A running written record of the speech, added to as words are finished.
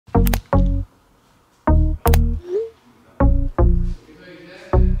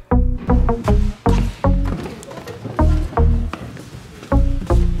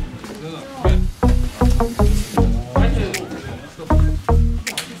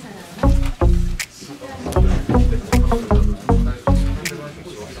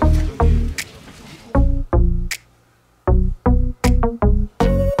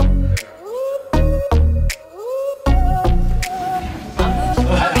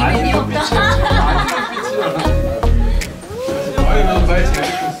없다. 아니 난 말 잘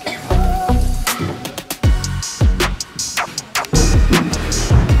듣고 있어.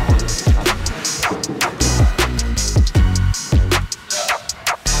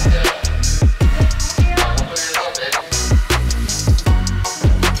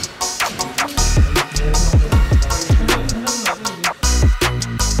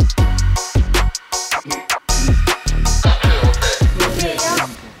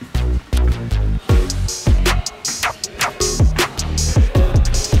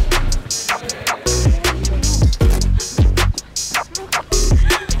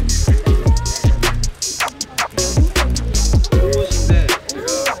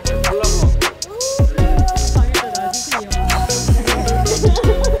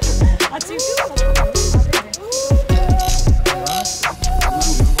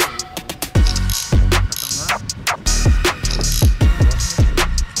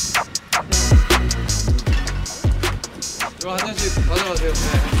 이거 한 잔씩 가져가세요. 네.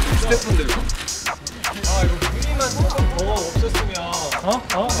 스태프분들. 아 이거 후기만 조금 더 없었으면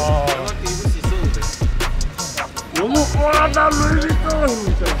편하게 입을 수 있었는데. 너무 나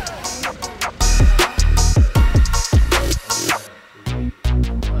루이비통.